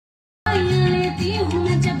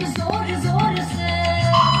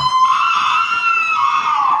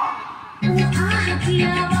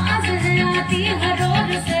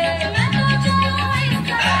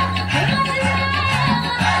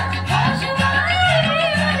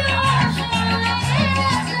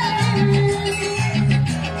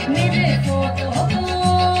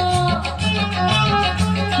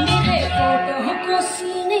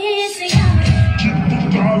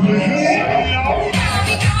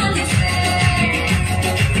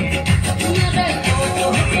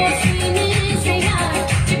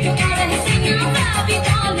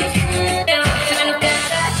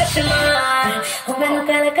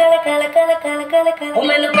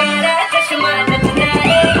मन पारा चश्मा नचदा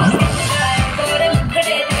है गोरे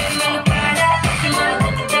मुखड़े ते मन पारा चश्मा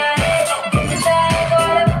नचदा है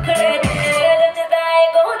गोरे मुखड़े ते नचदा है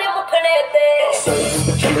गोरे मुखड़े ते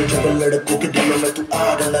चलो चलो लड़कों के दिलों में तू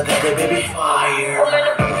आग लगा दे बेबी फायर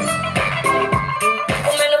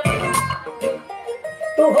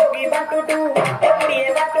तू होगी बाटू टू कुड़िए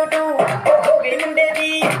बाटू टू होगी मुंडे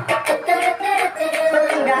दी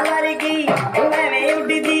पतंगा मारेगी मैं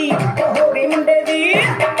उड़ी दी होगी मुंडे दी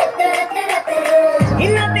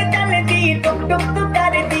इन्ना ते चलदी टुक टुक तू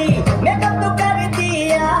कर दी मैं कब तू कर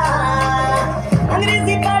दिया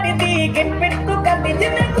अंग्रेजी पढ़ दी गिट पिट तू कर दी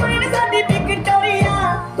जिन्ने कोई साडी विक्टोरिया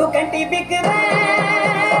तू कंटी बिग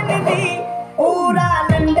बैन दी पूरा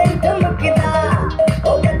लंदन ठुमकदा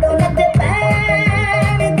ओ कदों नचे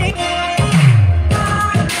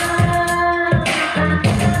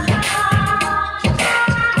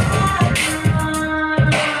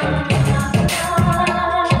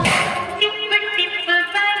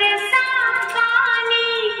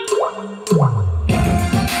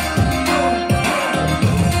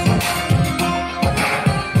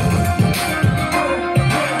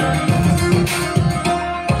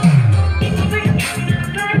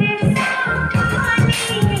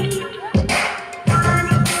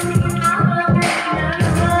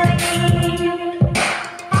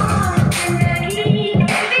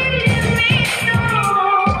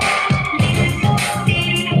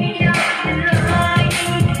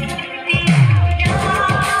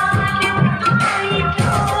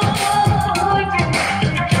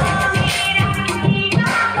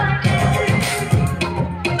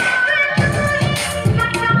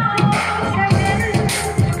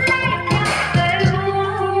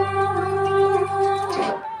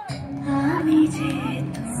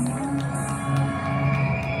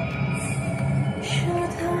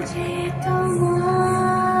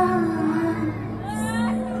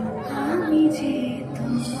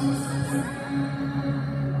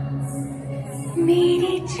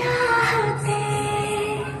मेरी चाहते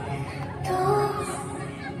तो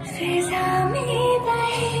फिजा में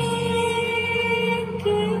बहेगी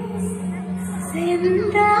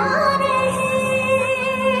जिंदा रहेगी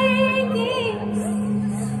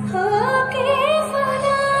होके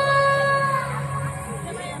फना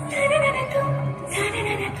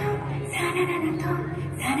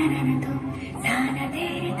ताना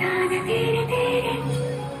तेरे तेरे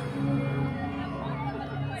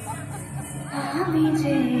আমি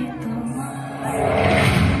যে তোমার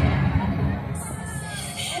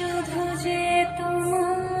শুধু যে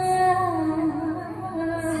তোমার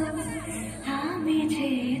আমি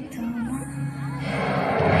যে তোমার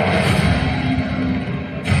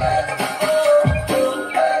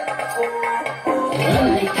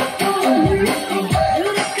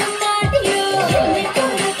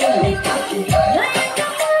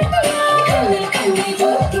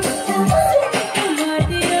Kichu.